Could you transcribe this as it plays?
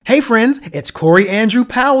Hey friends, it's Corey Andrew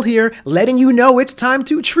Powell here, letting you know it's time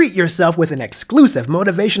to treat yourself with an exclusive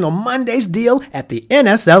Motivational Mondays deal at the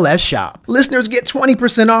NSLS shop. Listeners get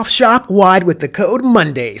 20% off shop-wide with the code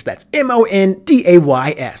MONDAYS. That's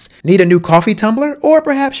MONDAYS. Need a new coffee tumbler? Or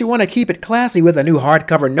perhaps you want to keep it classy with a new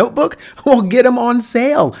hardcover notebook? Well, get them on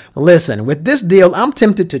sale. Listen, with this deal, I'm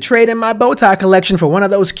tempted to trade in my bow tie collection for one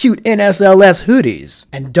of those cute NSLS hoodies.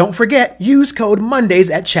 And don't forget, use code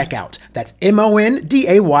MONDAYS at checkout. That's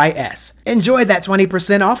MONDAYS. Enjoy that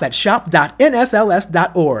 20% off at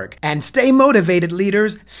shop.nsls.org. And stay motivated,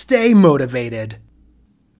 leaders. Stay motivated.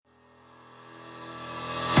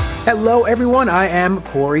 Hello, everyone. I am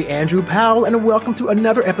Corey Andrew Powell, and welcome to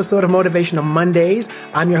another episode of Motivational Mondays.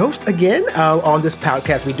 I'm your host again on this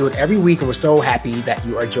podcast. We do it every week, and we're so happy that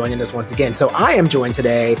you are joining us once again. So I am joined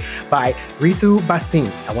today by Ritu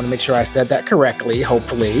Bhasin. I want to make sure I said that correctly,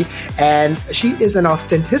 hopefully. And she is an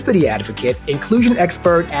authenticity advocate, inclusion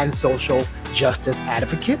expert, and social justice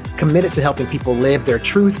advocate, committed to helping people live their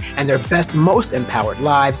truth and their best, most empowered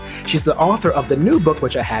lives. She's the author of the new book,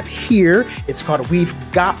 which I have here. It's called We've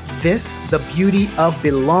Got This, The Beauty of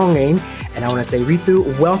Belonging. And I want to say,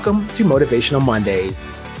 Ritu, welcome to Motivational Mondays.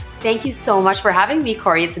 Thank you so much for having me,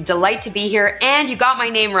 Corey. It's a delight to be here, and you got my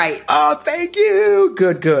name right. Oh, thank you.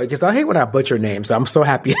 Good. Because I hate when I butcher names, so I'm so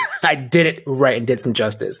happy I did it right and did some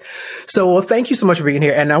justice. So, well, thank you so much for being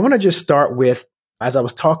here. And I want to just start with, as I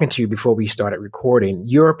was talking to you before we started recording,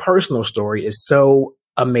 your personal story is so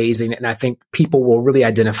amazing. And I think people will really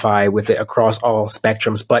identify with it across all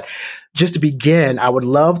spectrums. But just to begin, I would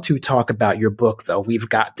love to talk about your book, though, We've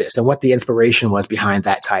Got This, and what the inspiration was behind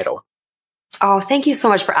that title. Oh, thank you so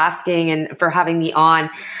much for asking and for having me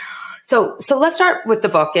on. So let's start with the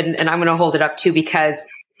book, and I'm going to hold it up too, because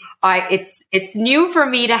it's new for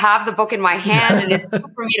me to have the book in my hand, and it's new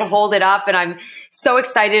for me to hold it up, and I'm so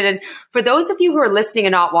excited. And for those of you who are listening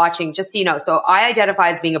and not watching, just so you know, so I identify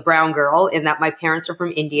as being a brown girl in that my parents are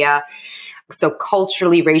from India. So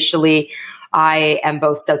culturally, racially, I am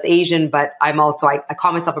both South Asian, but I'm also, I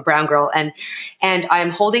call myself a brown girl, and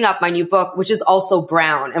I'm holding up my new book, which is also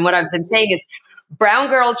brown. And what I've been saying is, brown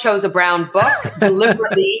girl chose a brown book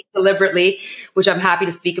deliberately, which I'm happy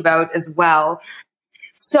to speak about as well.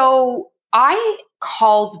 So I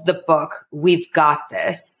called the book We've Got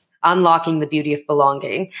This, Unlocking the Beauty of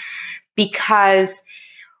Belonging, because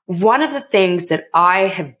one of the things that I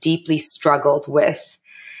have deeply struggled with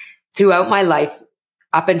throughout my life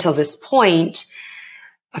up until this point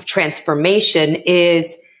of transformation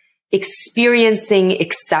is experiencing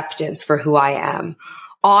acceptance for who I am,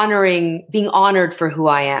 being honored for who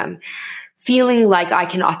I am, feeling like I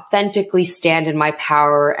can authentically stand in my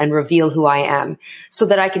power and reveal who I am so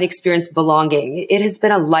that I can experience belonging. It has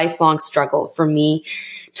been a lifelong struggle for me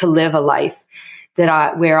to live a life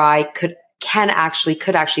where I could actually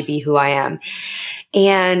be who I am.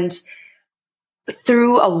 And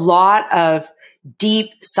through a lot of deep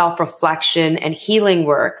self-reflection and healing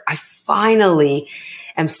work, I finally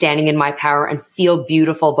am standing in my power and feel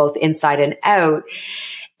beautiful both inside and out.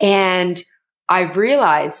 And I've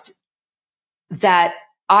realized that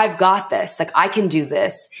I've got this, like I can do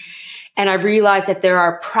this. And I realized that there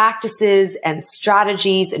are practices and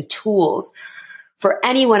strategies and tools for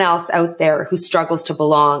anyone else out there who struggles to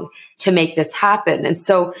belong to make this happen. And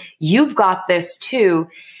so you've got this too.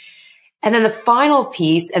 And then the final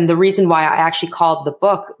piece, and the reason why I actually called the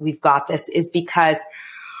book We've Got This, is because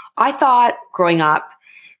I thought growing up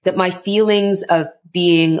that my feelings of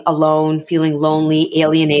being alone, feeling lonely,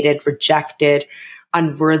 alienated, rejected,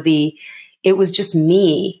 unworthy, it was just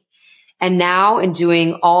me. And now in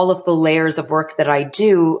doing all of the layers of work that I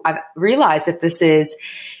do, I've realized that this is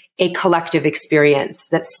a collective experience,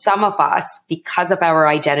 that some of us, because of our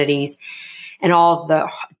identities and all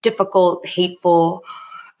the difficult, hateful,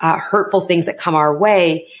 hurtful things that come our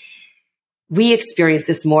way, we experience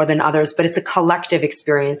this more than others, but it's a collective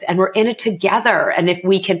experience and we're in it together. And if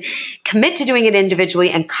we can commit to doing it individually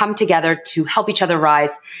and come together to help each other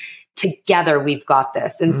rise, together, we've got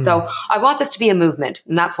this. And so I want this to be a movement.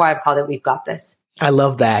 And that's why I've called it We've Got This. I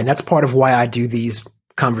love that. And that's part of why I do these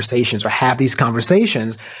conversations or have these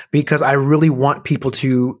conversations, because I really want people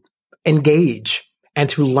to engage and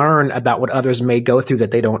to learn about what others may go through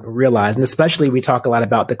that they don't realize. And especially we talk a lot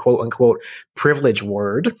about the quote unquote privilege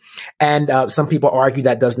word. And some people argue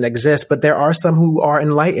that doesn't exist, but there are some who are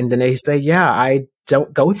enlightened and they say, yeah, I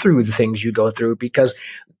don't go through the things you go through because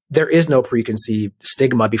there is no preconceived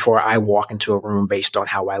stigma before I walk into a room based on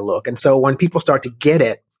how I look. And so when people start to get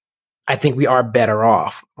it, I think we are better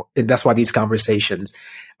off. And that's why these conversations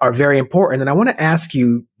are very important. And I want to ask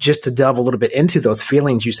you just to delve a little bit into those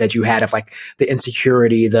feelings you said you had of like the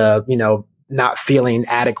insecurity, the, not feeling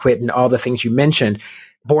adequate and all the things you mentioned.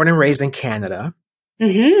 Born and raised in Canada,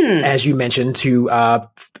 as you mentioned, to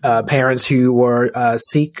parents who were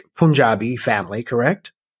Sikh Punjabi family,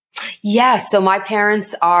 correct? Yes. So my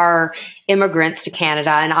parents are immigrants to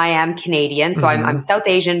Canada, and I am Canadian. So I'm South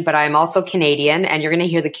Asian, but I'm also Canadian. And you're going to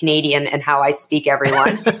hear the Canadian and how I speak,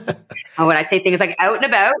 everyone. And when I say things like out and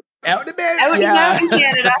about. Out and about in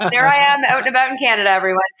Canada. There I am, out and about in Canada,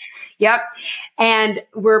 everyone. Yep. And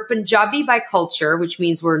we're Punjabi by culture, which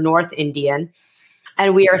means we're North Indian.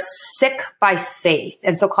 And we are Sikh by faith.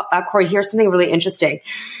 And so, Corey, here's something really interesting.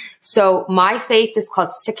 So my faith is called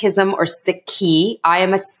Sikhism or Sikhi. I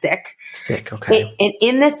am a Sikh. Sikh, okay. And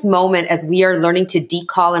in this moment, as we are learning to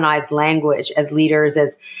decolonize language as leaders,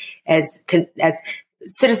 as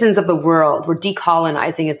citizens of the world, we're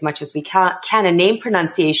decolonizing as much as we can. And name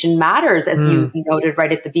pronunciation matters, as you noted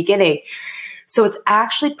right at the beginning. So it's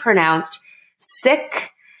actually pronounced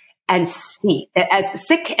Sikh and Sikh, as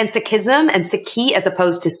Sikh and Sikhism, and Sikhi as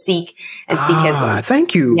opposed to Sikh and Sikhism.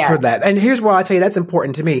 Thank you for that. And here's why I tell you that's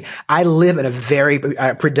important to me. I live in a very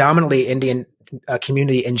predominantly Indian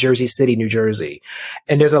community in Jersey City, New Jersey.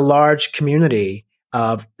 And there's a large community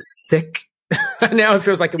of Sikh. Now it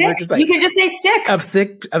feels like we're just like, you can just say six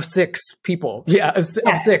of six people. Yeah. Of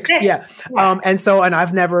six. Yeah. Yes. And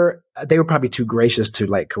I've never, they were probably too gracious to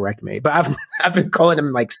like correct me, but I've been calling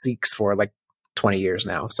them like Sikhs for like 20 years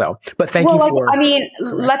now. So, but thank you for. I mean,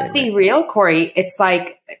 let's be real, Corey. It's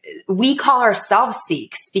like we call ourselves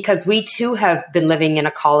Sikhs because we too have been living in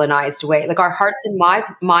a colonized way. Like our hearts and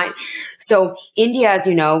mind. So India, as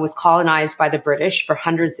you know, was colonized by the British for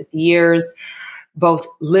hundreds of years, both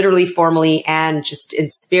literally, formally, and just in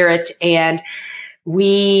spirit. And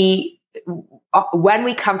when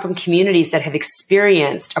we come from communities that have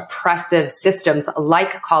experienced oppressive systems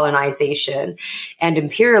like colonization and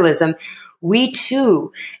imperialism, we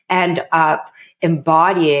too end up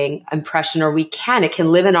embodying oppression, or it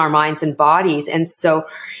can live in our minds and bodies. And so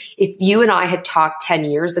if you and I had talked 10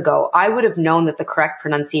 years ago, I would have known that the correct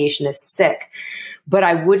pronunciation is Sikh, but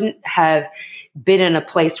I wouldn't have been in a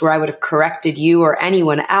place where I would have corrected you or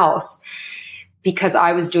anyone else, because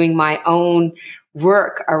I was doing my own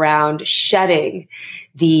work around shedding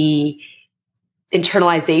the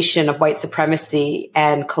internalization of white supremacy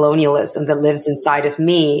and colonialism that lives inside of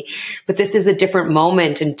me. But this is a different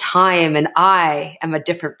moment in time, and I am a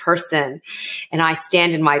different person, and I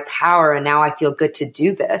stand in my power, and now I feel good to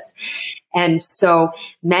do this. And so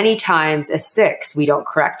many times as Sikhs, we don't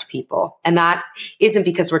correct people. And that isn't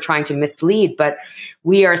because we're trying to mislead, but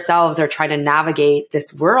we ourselves are trying to navigate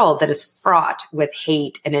this world that is fraught with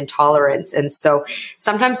hate and intolerance. And so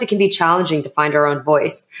sometimes it can be challenging to find our own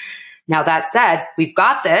voice. Now, that said, we've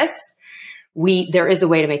got this. There is a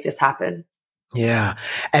way to make this happen. Yeah.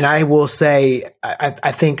 And I will say,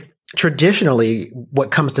 I think traditionally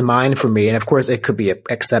what comes to mind for me, and of course it could be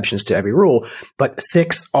exceptions to every rule, but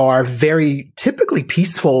Sikhs are very typically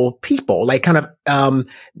peaceful people, like kind of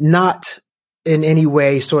not in any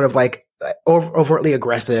way sort of like overtly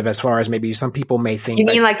aggressive, as far as maybe some people may think. You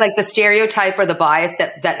mean like the stereotype or the bias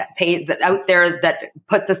that out there that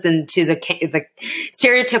puts us into the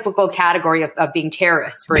stereotypical category of being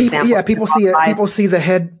terrorists, for example? Yeah, people see the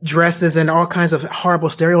headdresses and all kinds of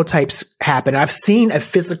horrible stereotypes happen. I've seen a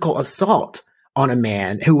physical assault on a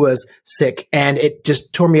man who was Sikh, and it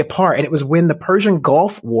just tore me apart. And it was when the Persian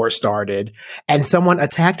Gulf War started, and someone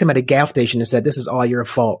attacked him at a gas station and said, "This is all your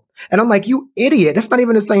fault." And I'm like, "You idiot! That's not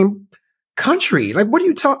even the same country. Like, what are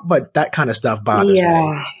you talking?" But that kind of stuff bothers me.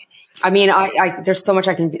 I mean, there's so much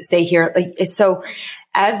I can say here. So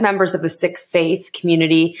as members of the Sikh faith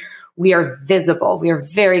community, we are visible. We are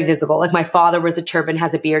very visible. Like my father wears a turban,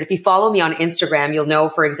 has a beard. If you follow me on Instagram, you'll know,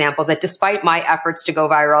 for example, that despite my efforts to go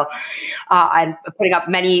viral, I'm putting up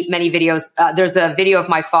many, many videos. There's a video of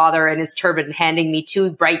my father and his turban handing me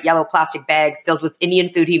 2 bright yellow plastic bags filled with Indian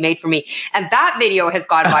food he made for me. And that video has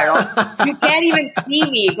gone viral. You can't even see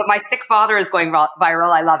me, but my Sikh father is going viral.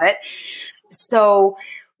 I love it. So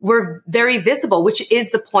we're very visible, which is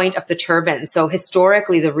the point of the turban. So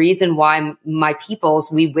historically, the reason why my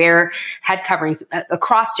peoples, we wear head coverings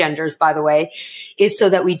across genders, by the way, is so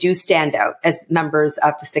that we do stand out as members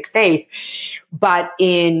of the Sikh faith. But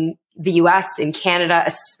in the US, in Canada,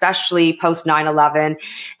 especially post 9/11,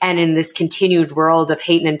 and in this continued world of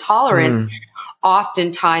hate and intolerance,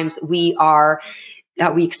 oftentimes we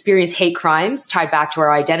experience hate crimes tied back to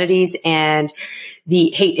our identities and the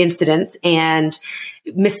hate incidents, and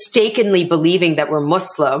mistakenly believing that we're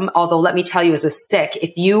Muslim. Although let me tell you, as a Sikh,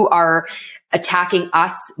 if you are attacking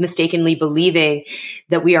us, mistakenly believing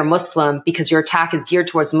that we are Muslim because your attack is geared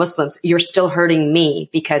towards Muslims, you're still hurting me,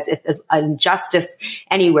 because if there's injustice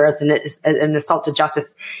anywhere is an assault to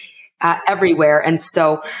justice everywhere. And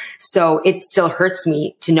so it still hurts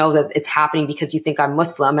me to know that it's happening because you think I'm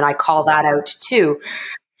Muslim. And I call that out too.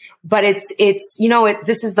 But this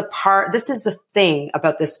is the thing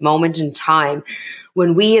about this moment in time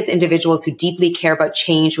when we as individuals who deeply care about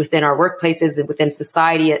change within our workplaces and within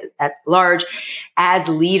society at large, as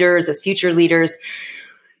leaders, as future leaders,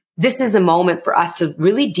 this is a moment for us to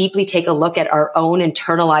really deeply take a look at our own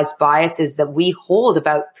internalized biases that we hold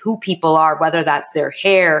about who people are, whether that's their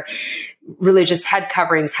hair, religious head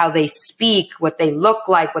coverings, how they speak, what they look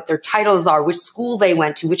like, what their titles are, which school they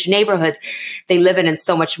went to, which neighborhood they live in, and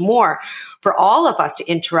so much more. For all of us to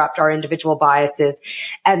interrupt our individual biases.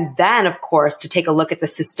 And then, of course, to take a look at the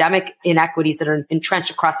systemic inequities that are entrenched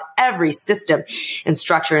across every system and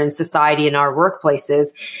structure in society and our workplaces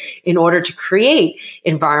in order to create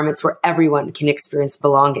environments where everyone can experience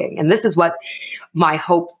belonging. And this is what my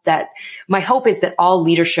hope is that all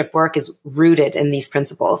leadership work is rooted in these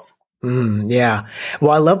principles. Yeah.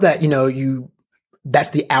 Well, I love that, that's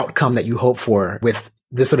the outcome that you hope for with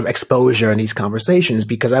this sort of exposure in these conversations,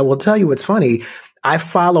 because I will tell you what's funny. I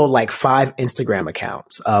follow like 5 Instagram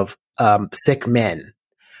accounts of Sikh men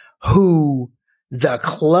who the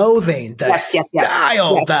clothing, the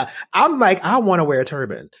style, I'm like, I want to wear a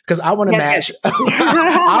turban because I want to match,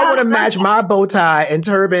 I want to match my bow tie and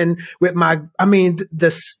turban with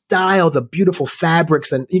the style, the beautiful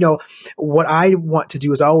fabrics. And, what I want to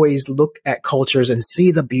do is always look at cultures and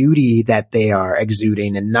see the beauty that they are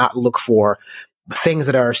exuding and not look for things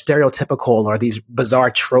that are stereotypical or these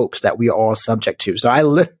bizarre tropes that we are all subject to. So I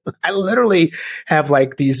literally have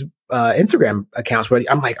like these Instagram accounts where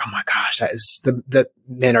I'm like, oh my gosh, the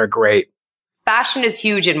men are great. Fashion is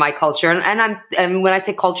huge in my culture. And when I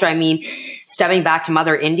say culture, I mean, stemming back to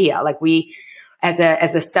Mother India, like we, as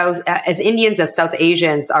Indians, as South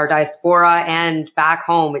Asians, our diaspora and back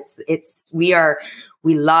home,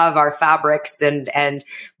 we love our fabrics and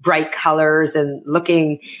bright colors and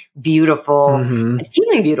looking beautiful and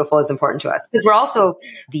feeling beautiful is important to us because we're also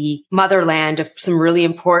the motherland of some really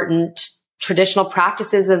important traditional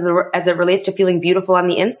practices as it relates to feeling beautiful on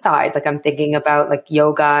the inside. Like I'm thinking about like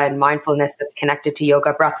yoga and mindfulness that's connected to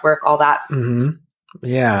yoga, breath work, all that.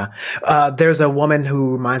 Yeah. There's a woman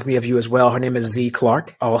who reminds me of you as well. Her name is Z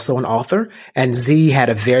Clark, also an author. And Z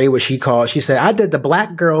had she said, I did the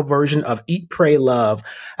Black girl version of Eat, Pray, Love.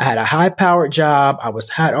 I had a high powered job.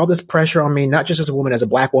 had all this pressure on me, not just as a woman, as a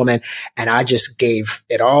Black woman. And I just gave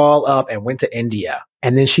it all up and went to India.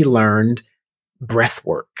 And then she learned breath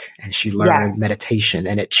work and she learned meditation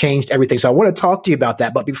and it changed everything. So I want to talk to you about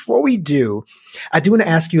that. But before we do, I do want to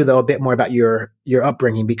ask you though a bit more about your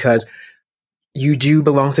upbringing, because you do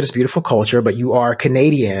belong to this beautiful culture, but you are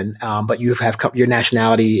Canadian. But you have your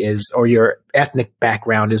nationality or your ethnic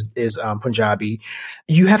background is Punjabi.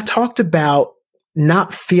 You have talked about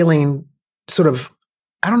not feeling sort of,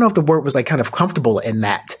 I don't know if the word was like kind of comfortable in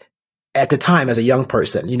that at the time as a young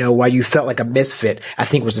person, while you felt like a misfit, I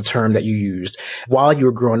think was the term that you used while you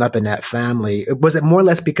were growing up in that family. Was it more or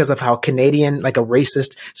less because of how Canadian, like a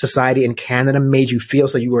racist society in Canada made you feel?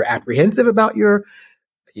 So you were apprehensive about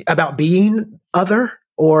being other,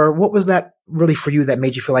 or what was that really for you that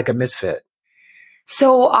made you feel like a misfit?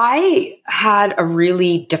 So I had a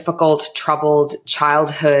really difficult, troubled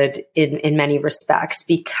childhood in many respects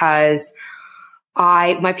because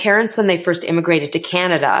my parents, when they first immigrated to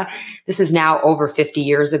Canada, this is now over 50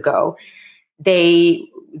 years ago, they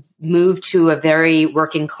moved to a very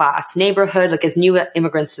working class neighborhood. Like as new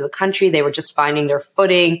immigrants to the country, they were just finding their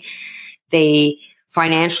footing. They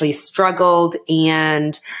financially struggled.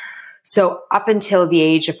 And so up until the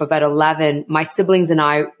age of about 11, my siblings and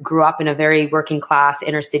I grew up in a very working class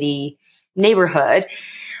inner city neighborhood.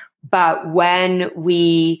 But when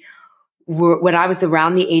I was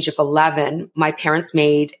around the age of 11, my parents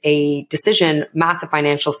made a decision, massive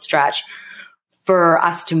financial stretch, for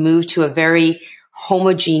us to move to a very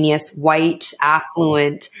homogeneous, white,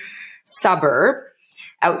 affluent suburb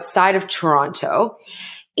outside of Toronto.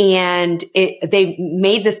 And they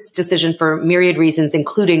made this decision for myriad reasons,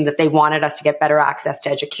 including that they wanted us to get better access to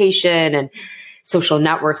education and social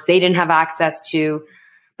networks they didn't have access to.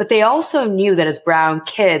 But they also knew that as brown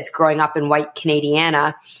kids growing up in white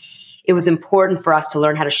Canadiana, it was important for us to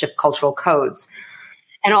learn how to shift cultural codes.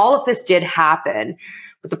 And all of this did happen.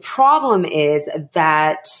 But the problem is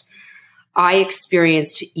that I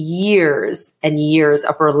experienced years and years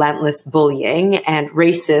of relentless bullying and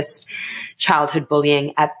racist childhood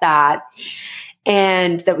bullying at that.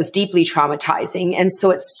 And that was deeply traumatizing. And so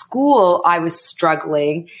at school, I was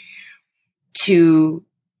struggling to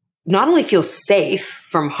not only feel safe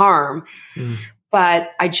from harm, but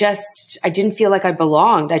I didn't feel like I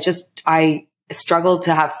belonged. I struggled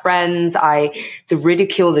to have friends. The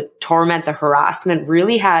ridicule, the torment, the harassment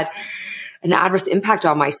really had an adverse impact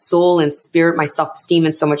on my soul and spirit, my self-esteem,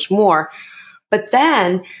 and so much more. But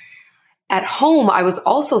then at home, I was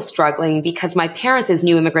also struggling because my parents, as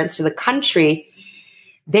new immigrants to the country,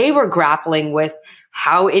 they were grappling with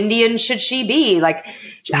how Indian should she be?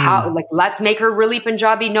 Let's make her really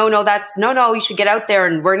Punjabi. No, you should get out there,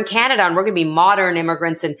 and we're in Canada and we're going to be modern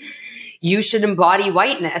immigrants and you should embody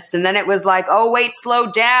whiteness. And then it was like, oh, wait, slow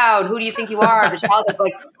down. Who do you think you are? The child of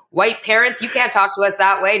white parents. You can't talk to us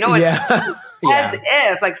that way. No one. Yeah. As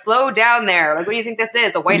if, slow down there. What do you think this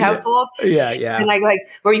is? A white household? Yeah. And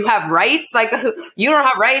where you have rights? You don't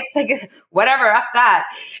have rights? Whatever, F that.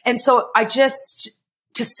 And so I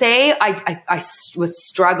was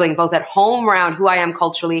struggling both at home around who I am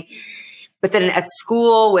culturally, but then at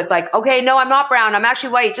school with okay, no, I'm not brown. I'm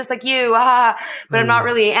actually white, just like you. But I'm not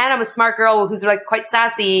really. And I'm a smart girl who's quite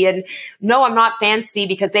sassy. And no, I'm not fancy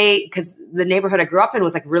because the neighborhood I grew up in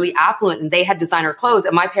was really affluent and they had designer clothes.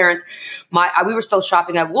 And my parents, we were still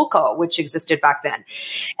shopping at Woolco, which existed back then.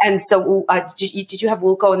 And so did you have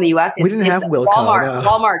Woolco in the US? We didn't have Woolco. Walmart. No.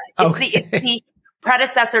 Walmart. Okay. It's the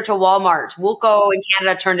predecessor to Walmart. Woolco in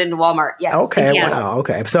Canada turned into Walmart. Yes. Okay. Wow.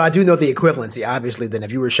 Okay. So I do know the equivalency, obviously, then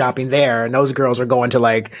if you were shopping there and those girls are going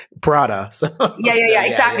to Prada. So, yeah,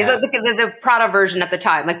 exactly. Yeah. The Prada version at the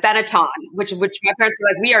time, Benetton, which my parents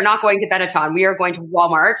were we are not going to Benetton. We are going to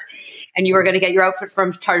Walmart and you are going to get your outfit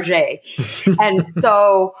from Target. And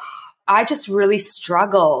so I just really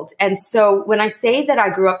struggled. And so when I say that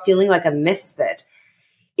I grew up feeling like a misfit,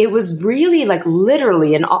 it was really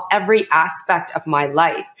literally in every aspect of my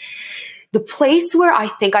life. The place where I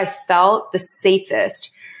think I felt the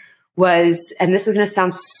safest was, and this is going to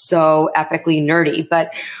sound so epically nerdy,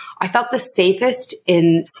 but I felt the safest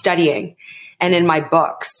in studying and in my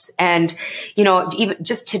books. And, even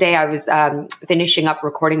just today I was finishing up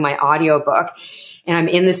recording my audiobook. And I'm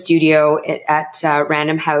in the studio at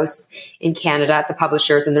Random House in Canada at the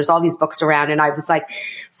publishers. And there's all these books around. And I was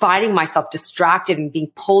finding myself distracted and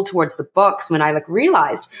being pulled towards the books when I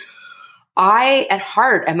realized I, at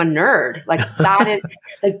heart, am a nerd. That is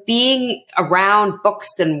being around books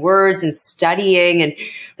and words and studying. And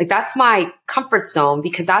that's my comfort zone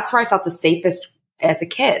because that's where I felt the safest as a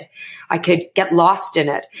kid. I could get lost in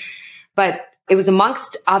it. But it was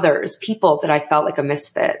amongst others, people, that I felt like a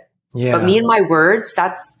misfit. Yeah. But me and my words,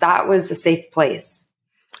 that was a safe place.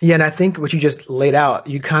 Yeah. And I think what you just laid out,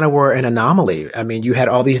 you kind of were an anomaly. I mean, you had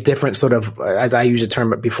all these different sort of, as I use the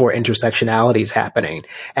term before, intersectionalities happening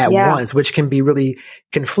at once, which can be really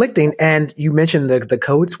conflicting. And you mentioned the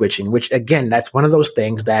code switching, which again, that's one of those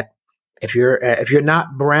things that if you're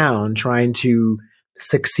not brown trying to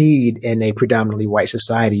succeed in a predominantly white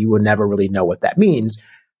society, you will never really know what that means.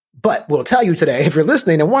 But we'll tell you today, if you're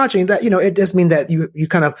listening and watching, that, it does mean that you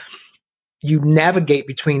kind of, you navigate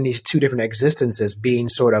between these two different existences, being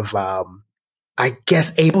sort of, I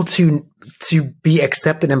guess, able to be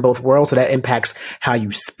accepted in both worlds. So that impacts how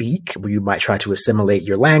you speak, where you might try to assimilate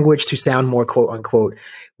your language to sound more quote unquote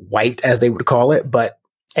white, as they would call it. But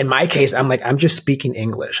in my case, I'm just speaking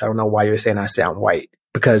English. I don't know why you're saying I sound white,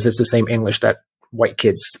 because it's the same English that white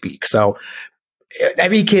kids speak. So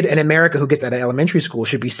every kid in America who gets out of elementary school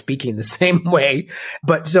should be speaking the same way.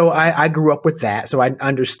 But so I grew up with that. So I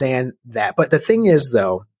understand that. But the thing is,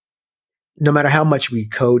 though, no matter how much we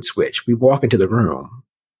code switch, we walk into the room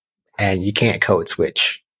and you can't code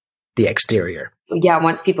switch the exterior. Yeah,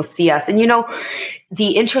 once people see us. And,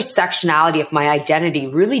 the intersectionality of my identity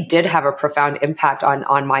really did have a profound impact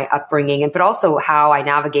on my upbringing, but also how I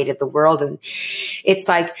navigated the world. And it's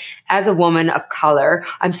as a woman of color,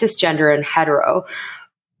 I'm cisgender and hetero.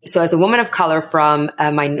 So as a woman of color from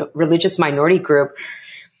a religious minority group,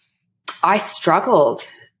 I struggled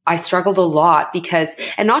a lot because,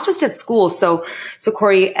 and not just at school. So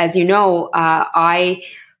Corey, as you know, I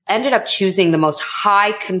ended up choosing the most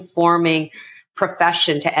high conforming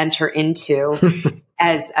profession to enter into.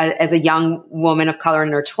 As a young woman of color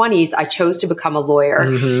in her 20s, I chose to become a lawyer.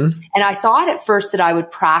 Mm-hmm. And I thought at first that I would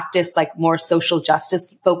practice more social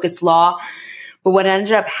justice focused law. But what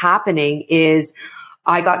ended up happening is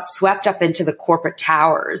I got swept up into the corporate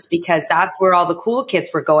towers because that's where all the cool kids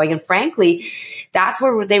were going. And frankly, that's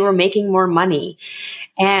where they were making more money.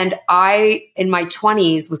 And I, in my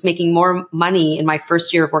 20s, was making more money in my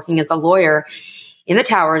first year of working as a lawyer in the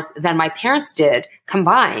towers than my parents did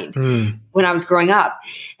combined when I was growing up.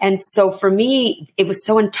 And so for me, it was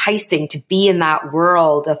so enticing to be in that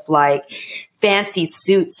world of like fancy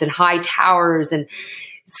suits and high towers and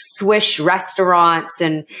swish restaurants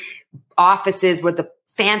and offices with the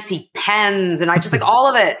fancy pens. And I just like all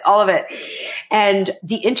of it. And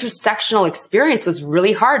the intersectional experience was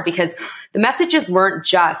really hard because the messages weren't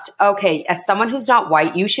just, okay, as someone who's not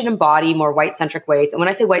white, you should embody more white-centric ways. And when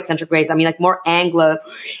I say white-centric ways, I mean like more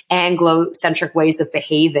Anglo-centric ways of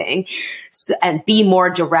behaving, and be more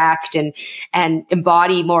direct and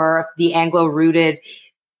embody more of the Anglo-rooted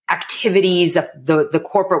activities of the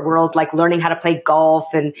corporate world, like learning how to play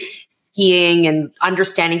golf and skiing and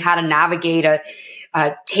understanding how to navigate a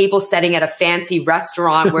table setting at a fancy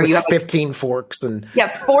restaurant where you have 15 forks and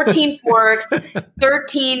 14 forks,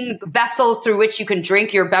 13 vessels through which you can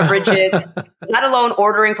drink your beverages, let alone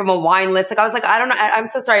ordering from a wine list. Like I was like, I don't know. I'm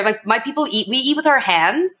so sorry. Like my people we eat with our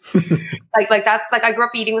hands. like that's like, I grew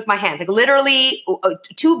up eating with my hands. Like literally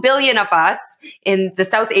 2 billion of us in the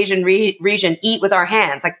South Asian region eat with our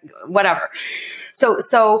hands, like whatever.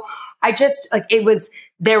 So I just like,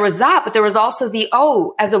 there was that, but there was also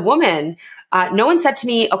as a woman, no one said to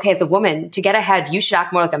me, okay, as a woman, to get ahead, you should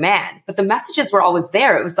act more like a man. But the messages were always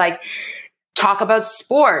there. It was like, talk about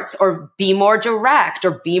sports or be more direct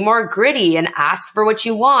or be more gritty and ask for what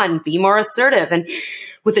you want, be more assertive. And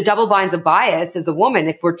with the double binds of bias as a woman,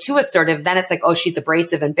 if we're too assertive, then it's like, oh, she's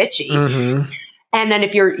abrasive and bitchy. Mm-hmm. And then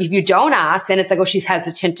if you don't ask, then it's like, oh, she's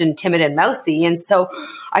hesitant and timid and mousy. And so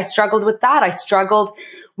I struggled with that. I struggled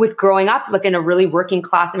with growing up like in a really working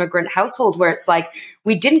class immigrant household where it's like,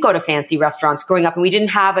 we didn't go to fancy restaurants growing up and we didn't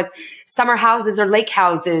have like summer houses or lake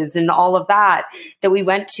houses and all of that we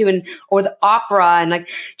went to or the opera and like,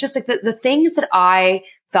 just like the things that I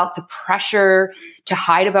felt the pressure to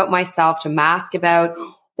hide about myself, to mask about,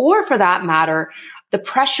 or for that matter, the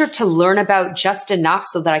pressure to learn about just enough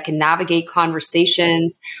so that I can navigate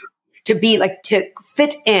conversations, to be like, to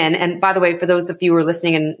fit in. And by the way, for those of you who are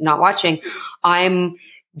listening and not watching, I'm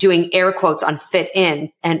doing air quotes on fit in.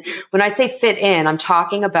 And when I say fit in, I'm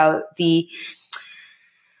talking about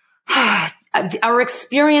our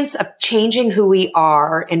experience of changing who we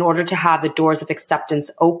are in order to have the doors of acceptance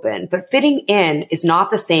open. But fitting in is not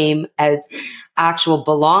the same as actual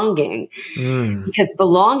belonging, because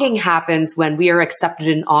belonging happens when we are accepted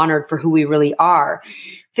and honored for who we really are.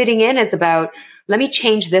 Fitting in is about, let me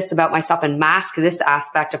change this about myself and mask this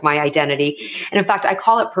aspect of my identity. And in fact, I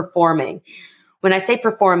call it performing. When I say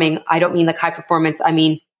performing, I don't mean like high performance. I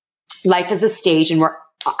mean, life is a stage and we're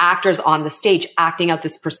actors on the stage acting out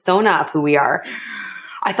this persona of who we are.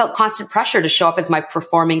 I felt constant pressure to show up as my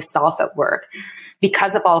performing self at work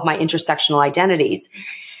because of all of my intersectional identities.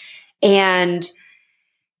 And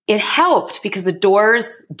it helped because the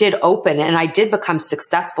doors did open and I did become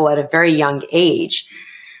successful at a very young age.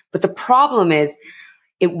 But the problem is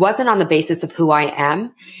it wasn't on the basis of who I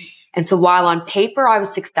am. And so while on paper I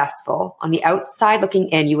was successful, on the outside looking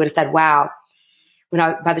in, you would have said, wow,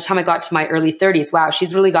 by the time I got to my early 30s, wow,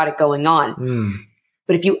 she's really got it going on.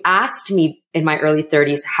 But if you asked me in my early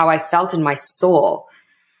 30s how I felt in my soul,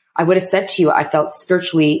 I would have said to you, I felt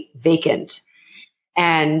spiritually vacant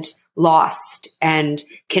and lost and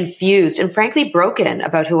confused and frankly broken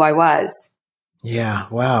about who I was. Yeah.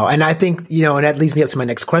 Wow. And I think, and that leads me up to my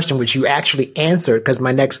next question, which you actually answered, because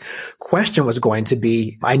my next question was going to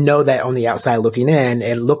be, I know that on the outside looking in,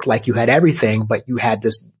 it looked like you had everything, but you had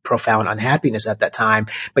this profound unhappiness at that time,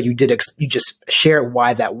 but you just shared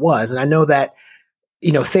why that was. And I know that,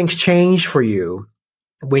 things change for you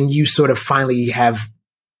when you sort of finally have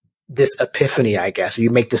this epiphany, I guess, or you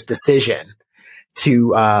make this decision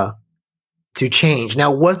to change.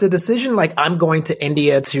 Now, was the decision like, I'm going to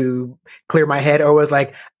India to clear my head, or was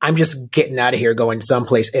like, I'm just getting out of here, going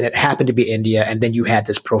someplace, and it happened to be India, and then you had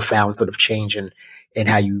this profound sort of change in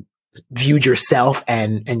how you viewed yourself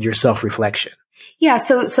and your self-reflection? Yeah.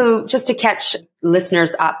 So just to catch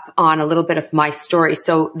listeners up on a little bit of my story.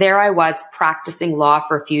 So there I was practicing law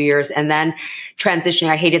for a few years and then transitioning.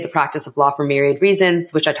 I hated the practice of law for myriad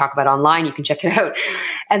reasons, which I talk about online. You can check it out.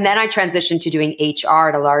 And then I transitioned to doing HR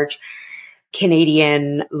at a large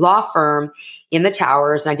Canadian law firm in the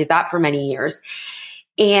towers. And I did that for many years.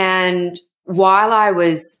 And while I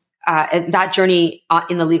was, that journey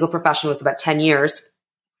in the legal profession was about 10 years,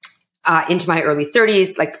 into my early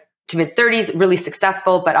 30s, like to mid 30s, really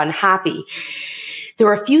successful, but unhappy. There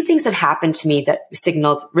were a few things that happened to me that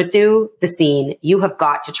signaled, Ritu, Bhasin, you have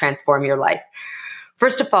got to transform your life.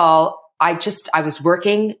 First of all, I was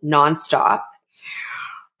working nonstop.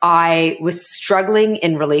 I was struggling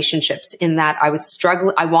in relationships in that I was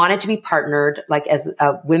struggling. I wanted to be partnered, like as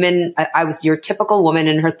a woman. I was your typical woman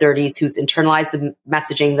in her 30s who's internalized the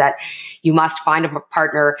messaging that you must find a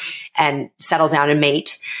partner and settle down and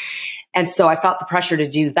mate. And so I felt the pressure to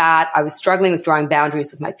do that. I was struggling with drawing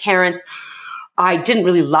boundaries with my parents. I didn't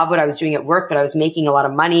really love what I was doing at work, but I was making a lot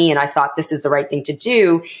of money and I thought this is the right thing to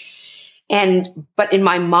do. But in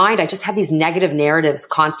my mind, I just had these negative narratives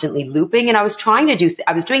constantly looping, and I was trying to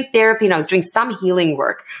I was doing therapy and I was doing some healing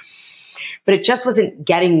work, but it just wasn't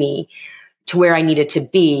getting me to where I needed to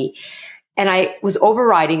be. And I was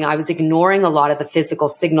ignoring a lot of the physical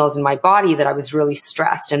signals in my body that I was really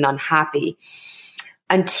stressed and unhappy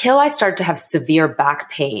until I started to have severe back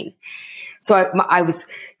pain. So I was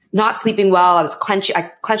not sleeping well. I was clenching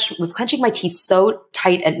my teeth so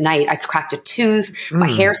tight at night. I cracked a tooth. My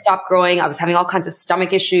hair stopped growing. I was having all kinds of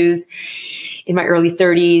stomach issues in my early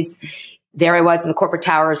 30s. There I was in the corporate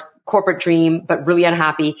towers, corporate dream, but really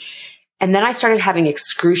unhappy. And then I started having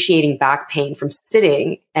excruciating back pain from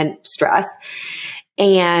sitting and stress.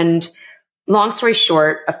 And long story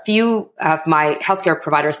short, a few of my healthcare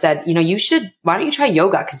providers said, why don't you try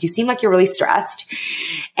yoga? Because you seem like you're really stressed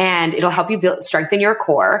and it'll help you strengthen your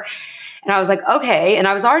core. And I was like, okay. And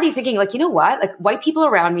I was already thinking like, you know what? Like white people all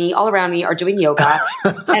around me are doing yoga.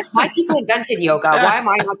 And white people invented yoga. Why am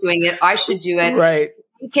I not doing it? I should do it. Right.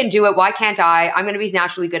 You can do it. Why can't I? I'm going to be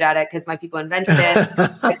naturally good at it because my people invented it.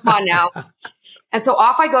 Like, come on now. And so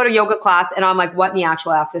off I go to yoga class and I'm like, what in the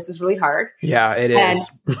actual F? This is really hard. Yeah, it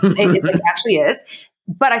is. It actually is.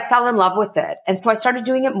 But I fell in love with it. And so I started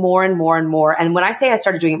doing it more and more and more. And when I say I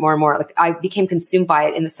started doing it more and more, like I became consumed by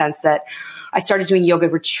it in the sense that I started doing yoga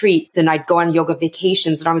retreats and I'd go on yoga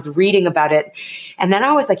vacations and I was reading about it. And then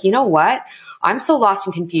I was like, you know what? I'm so lost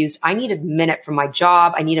and confused. I need a minute from my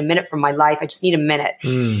job. I need a minute from my life. I just need a minute.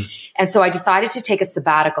 And so I decided to take a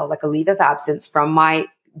sabbatical, like a leave of absence from my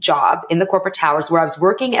job in the corporate towers where I was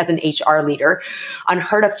working as an HR leader.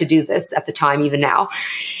 Unheard of to do this at the time, even now,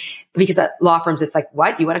 because at law firms, it's like,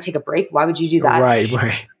 what? You want to take a break? Why would you do that?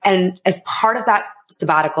 Right. And as part of that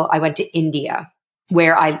sabbatical, I went to India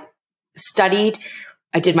where I studied.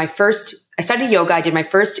 I studied yoga. I did my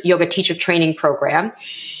first yoga teacher training program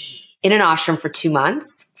in an ashram for 2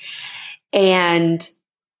 months, and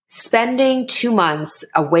spending 2 months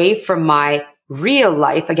away from my real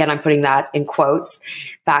life, again, I'm putting that in quotes,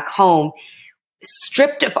 back home,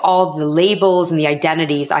 stripped of all the labels and the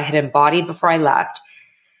identities I had embodied before I left.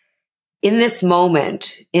 In this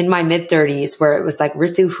moment, in my mid-30s, where it was like,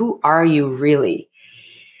 Ritu, who are you really?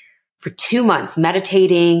 For 2 months,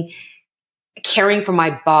 meditating, caring for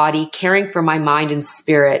my body, caring for my mind and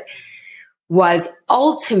spirit was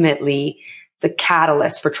ultimately the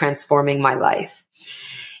catalyst for transforming my life.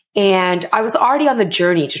 And I was already on the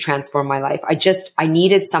journey to transform my life. I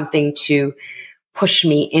needed something to push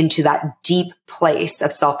me into that deep place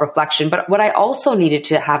of self-reflection. But what I also needed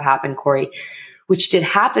to have happen, Corey, which did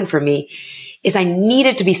happen for me, is I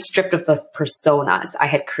needed to be stripped of the personas I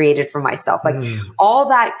had created for myself. Like all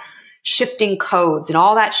that shifting codes and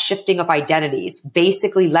all that shifting of identities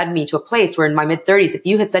basically led me to a place where in my mid-30s, if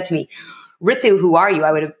you had said to me, Ritu, who are you?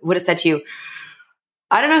 I would have said to you,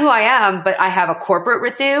 I don't know who I am, but I have a corporate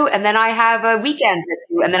Ritu, and then I have a weekend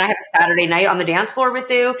Ritu, and then I have a Saturday night on the dance floor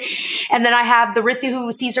Ritu, and then I have the Ritu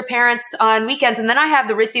who sees her parents on weekends, and then I have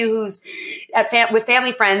the Ritu who's with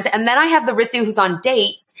family friends, and then I have the Ritu who's on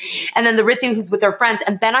dates, and then the Ritu who's with her friends,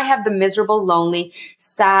 and then I have the miserable, lonely,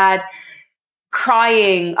 sad,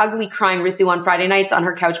 crying, ugly crying Ritu on Friday nights on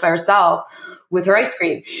her couch by herself with her ice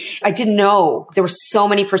cream. I didn't know there were so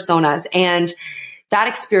many personas, and that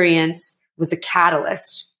experience was a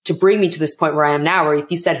catalyst to bring me to this point where I am now, where if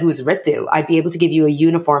you said, who is Ritu, I'd be able to give you a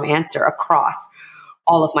uniform answer across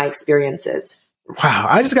all of my experiences. Wow.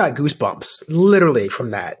 I just got goosebumps literally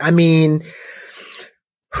from that. I mean,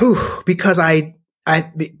 because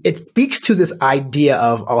it speaks to this idea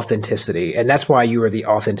of authenticity. And that's why you are the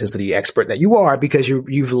authenticity expert that you are, because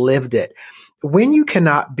you've lived it. When you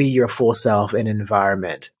cannot be your full self in an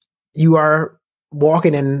environment, you're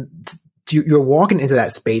walking into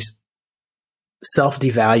that space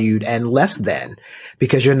self-devalued and less than,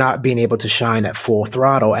 because you're not being able to shine at full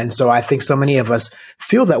throttle. And so I think so many of us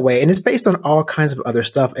feel that way, and it's based on all kinds of other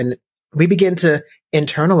stuff. And we begin to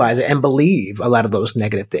internalize it and believe a lot of those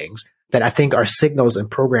negative things that I think are signals and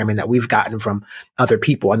programming that we've gotten from other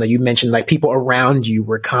people. I know you mentioned like people around you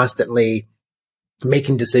were constantly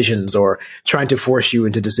making decisions or trying to force you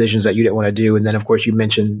into decisions that you didn't want to do. And then of course you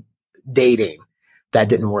mentioned dating that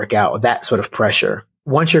didn't work out, that sort of pressure.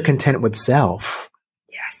 Once you're content with self,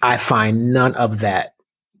 yes, I find none of that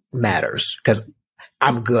matters because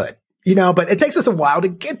I'm good. but it takes us a while to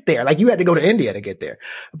get there. Like you had to go to India to get there,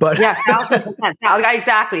 but yeah, 1,000%.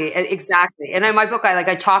 Exactly. And in my book,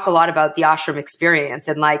 I talk a lot about the ashram experience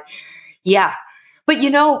and yeah, but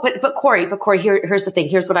but Corey, here's the thing.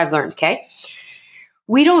 Here's what I've learned. Okay.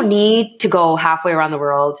 We don't need to go halfway around the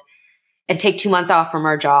world and take 2 months off from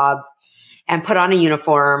our job and put on a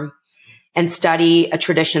uniform and study a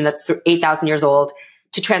tradition that's 8,000 years old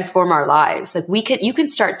to transform our lives. You can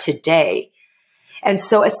start today. And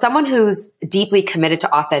so as someone who's deeply committed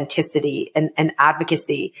to authenticity and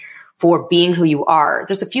advocacy for being who you are,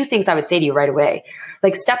 there's a few things I would say to you right away.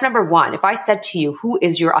 Like step number 1, if I said to you, who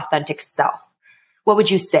is your authentic self? What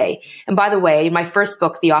would you say? And by the way, in my first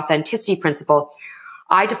book, The Authenticity Principle,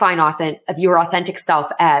 I define your authentic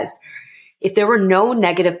self as if there were no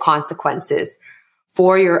negative consequences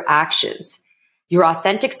for your actions, your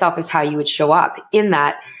authentic self is how you would show up in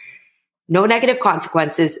that no negative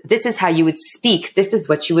consequences. This is how you would speak. This is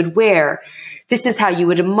what you would wear. This is how you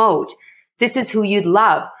would emote. This is who you'd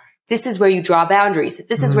love. This is where you draw boundaries.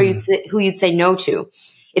 This is who you'd say no to.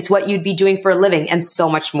 It's what you'd be doing for a living and so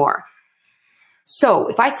much more. So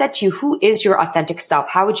if I said to you, who is your authentic self?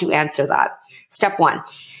 How would you answer that? Step 1.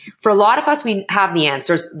 For a lot of us, we have the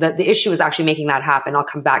answers. The issue is actually making that happen. I'll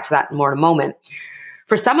come back to that more in a moment.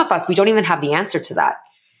 For some of us, we don't even have the answer to that.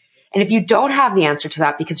 And if you don't have the answer to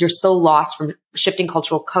that because you're so lost from shifting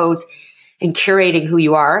cultural codes and curating who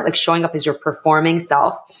you are, like showing up as your performing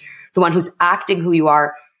self, the one who's acting who you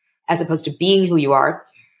are as opposed to being who you are,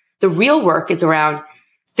 the real work is around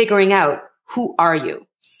figuring out who are you.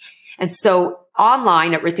 And so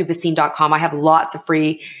online at ritubhasin.com, I have lots of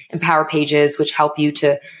free Empower pages which help you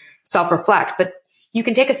to self-reflect. But you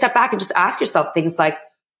can take a step back and just ask yourself things like,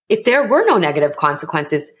 if there were no negative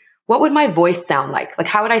consequences, what would my voice sound like? Like,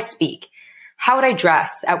 how would I speak? How would I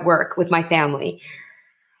dress at work with my family?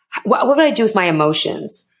 What would I do with my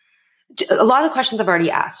emotions? A lot of the questions I've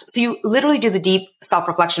already asked. So you literally do the deep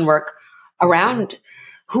self-reflection work around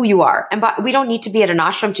who you are. And we don't need to be at an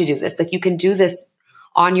ashram to do this. Like you can do this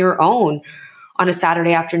on your own on a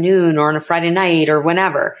Saturday afternoon or on a Friday night or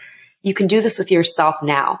whenever. You can do this with yourself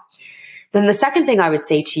now. Then the second thing I would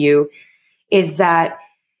say to you is that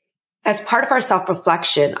as part of our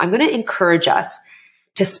self-reflection, I'm going to encourage us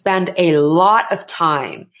to spend a lot of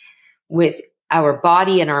time with our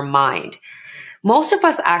body and our mind. Most of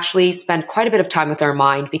us actually spend quite a bit of time with our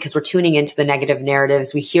mind because we're tuning into the negative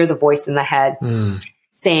narratives. We hear the voice in the head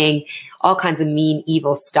saying all kinds of mean,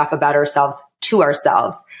 evil stuff about ourselves to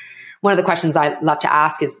ourselves. One of the questions I love to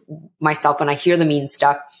ask is myself when I hear the mean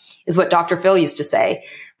stuff is what Dr. Phil used to say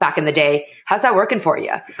back in the day. How's that working for you?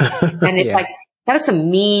 And it's like, that is some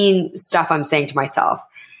mean stuff I'm saying to myself.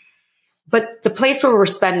 But the place where we're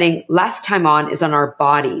spending less time on is on our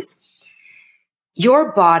bodies.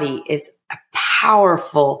 Your body is a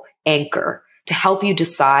powerful anchor to help you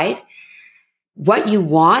decide what you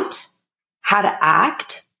want, how to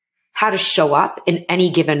act, how to show up in any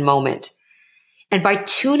given moment. And by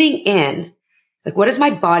tuning in, like, what is my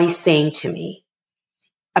body saying to me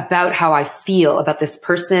about how I feel about this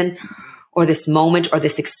person or this moment or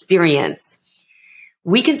this experience?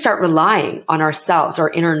 We can start relying on ourselves, our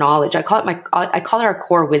inner knowledge. I call it our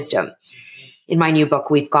core wisdom. In my new book,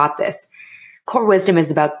 We've Got This. Core wisdom is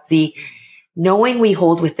about the knowing we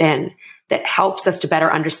hold within that helps us to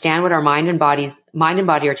better understand what our mind and body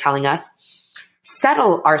are telling us,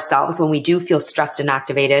 settle ourselves when we do feel stressed and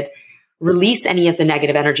activated, release any of the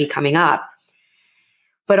negative energy coming up,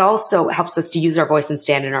 but also helps us to use our voice and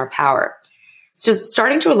stand in our power. So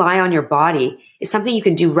starting to rely on your body is something you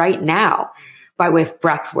can do right now by way of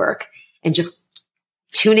breath work and just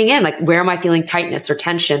tuning in, like, where am I feeling tightness or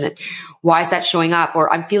tension? And why is that showing up?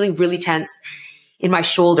 Or I'm feeling really tense in my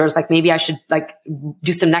shoulders. Like maybe I should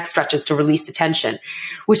do some neck stretches to release the tension,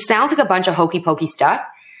 which sounds like a bunch of hokey pokey stuff.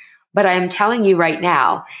 But I am telling you right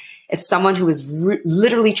now, as someone who has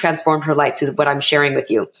literally transformed her life through what I'm sharing with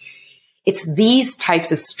you, it's these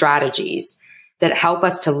types of strategies that help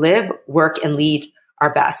us to live, work, and lead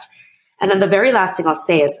our best. And then the very last thing I'll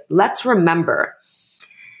say is, let's remember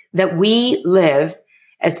that we live,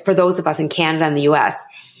 as for those of us in Canada and the US,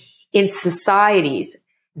 in societies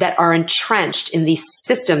that are entrenched in these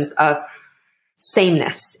systems of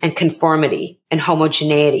sameness and conformity and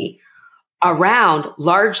homogeneity around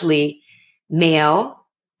largely male,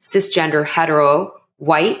 cisgender, hetero,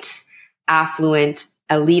 white, affluent,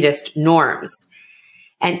 elitist norms.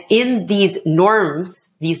 And in these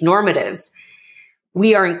norms, these normatives,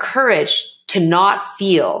 we are encouraged to not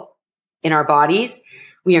feel in our bodies.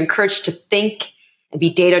 We are encouraged to think and be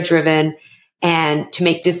data-driven and to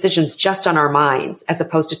make decisions just on our minds as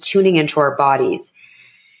opposed to tuning into our bodies.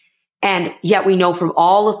 And yet we know from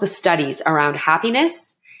all of the studies around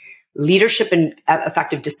happiness, leadership and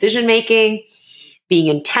effective decision making, being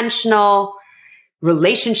intentional,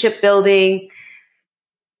 relationship building,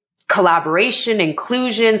 collaboration,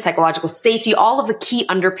 inclusion, psychological safety, all of the key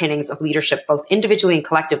underpinnings of leadership, both individually and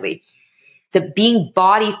collectively, that being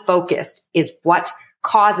body focused is what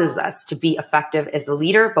causes us to be effective as a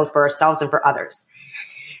leader, both for ourselves and for others.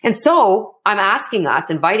 And so I'm asking us,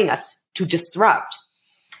 inviting us to disrupt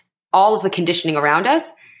all of the conditioning around us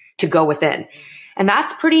to go within. And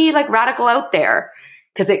that's pretty like radical out there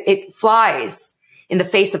because it flies in the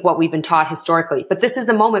face of what we've been taught historically. But this is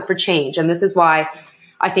a moment for change. And this is why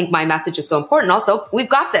I think my message is so important. Also, we've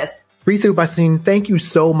got this. Ritu, Bhasin, thank you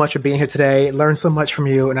so much for being here today. Learned so much from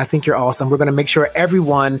you, and I think you're awesome. We're going to make sure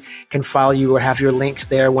everyone can follow you or have your links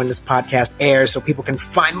there when this podcast airs so people can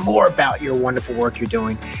find more about your wonderful work you're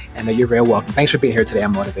doing. And you're very welcome. Thanks for being here today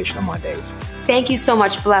on Motivational Mondays. Thank you so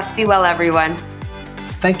much. Bless. Be well, everyone.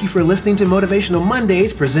 Thank you for listening to Motivational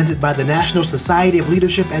Mondays, presented by the National Society of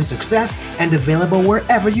Leadership and Success, and available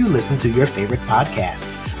wherever you listen to your favorite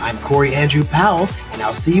podcasts. I'm Corey Andrew Powell, and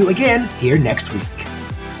I'll see you again here next week.